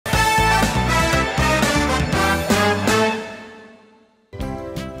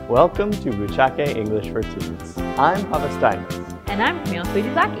Welcome to Buchake English for Teens. I'm Papa Steinmetz. And I'm Camille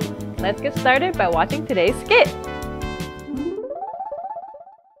Sujizaki. Let's get started by watching today's skit.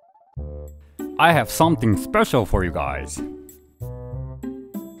 I have something special for you guys.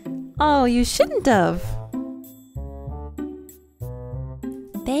 Oh, you shouldn't have.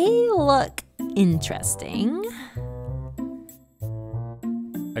 They look interesting.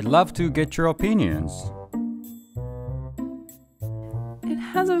 I'd love to get your opinions. It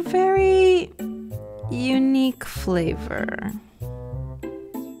has a very unique flavor.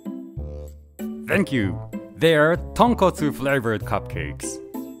 Thank you. They're tonkotsu flavored cupcakes.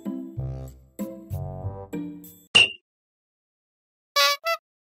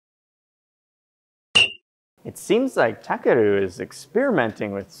 It seems like Takeru is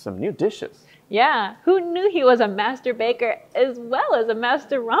experimenting with some new dishes. Yeah, who knew he was a master baker as well as a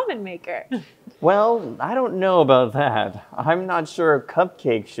master ramen maker? Well, I don't know about that. I'm not sure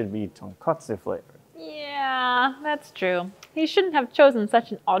cupcake should be tonkotsu flavored. Yeah, that's true. He shouldn't have chosen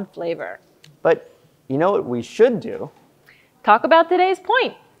such an odd flavor. But you know what we should do? Talk about today's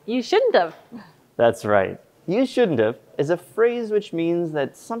point. You shouldn't have. That's right. You shouldn't have is a phrase which means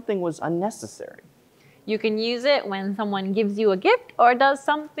that something was unnecessary. You can use it when someone gives you a gift or does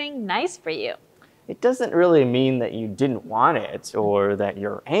something nice for you. It doesn't really mean that you didn't want it or that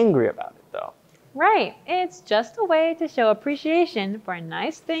you're angry about it, though. Right. It's just a way to show appreciation for a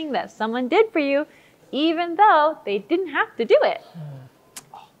nice thing that someone did for you, even though they didn't have to do it.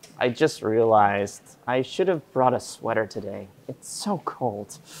 I just realized I should have brought a sweater today. It's so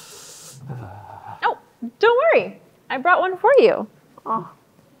cold. Oh, don't worry. I brought one for you. Oh.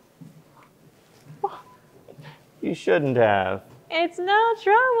 You shouldn't have. It's no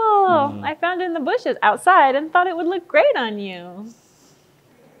trouble. I found it in the bushes outside and thought it would look great on you.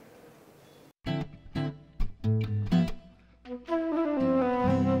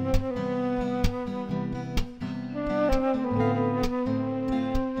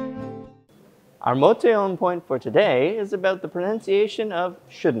 Our mote-on point for today is about the pronunciation of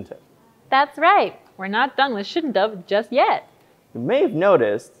shouldn't have. That's right. We're not done with shouldn't have just yet. You may have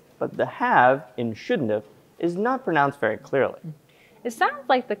noticed, but the have in shouldn't have is not pronounced very clearly. It sounds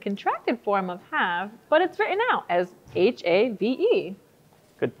like the contracted form of have, but it's written out as H-A-V-E.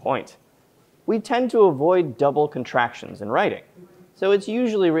 Good point. We tend to avoid double contractions in writing, so it's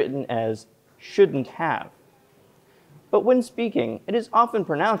usually written as shouldn't have. But when speaking, it is often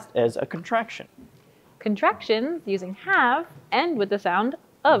pronounced as a contraction. Contractions using have end with the sound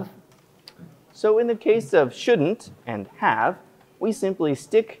of. So in the case of shouldn't and have, we simply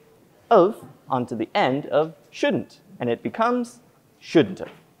stick of onto the end of shouldn't, and it becomes shouldn't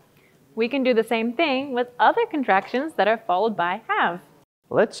have. We can do the same thing with other contractions that are followed by have.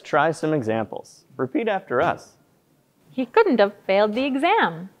 Let's try some examples. Repeat after us. He couldn't have failed the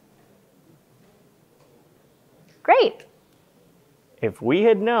exam. Great. If we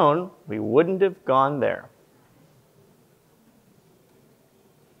had known, we wouldn't have gone there.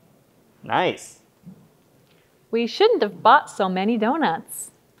 Nice. We shouldn't have bought so many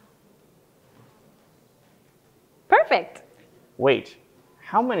donuts. Perfect. Wait,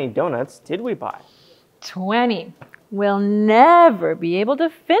 how many donuts did we buy? 20. We'll never be able to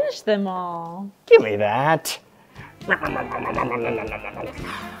finish them all. Give me that.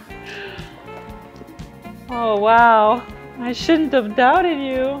 Oh, wow. I shouldn't have doubted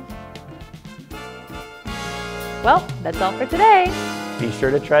you. Well, that's all for today. Be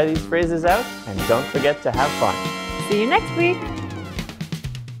sure to try these phrases out and don't forget to have fun. See you next week.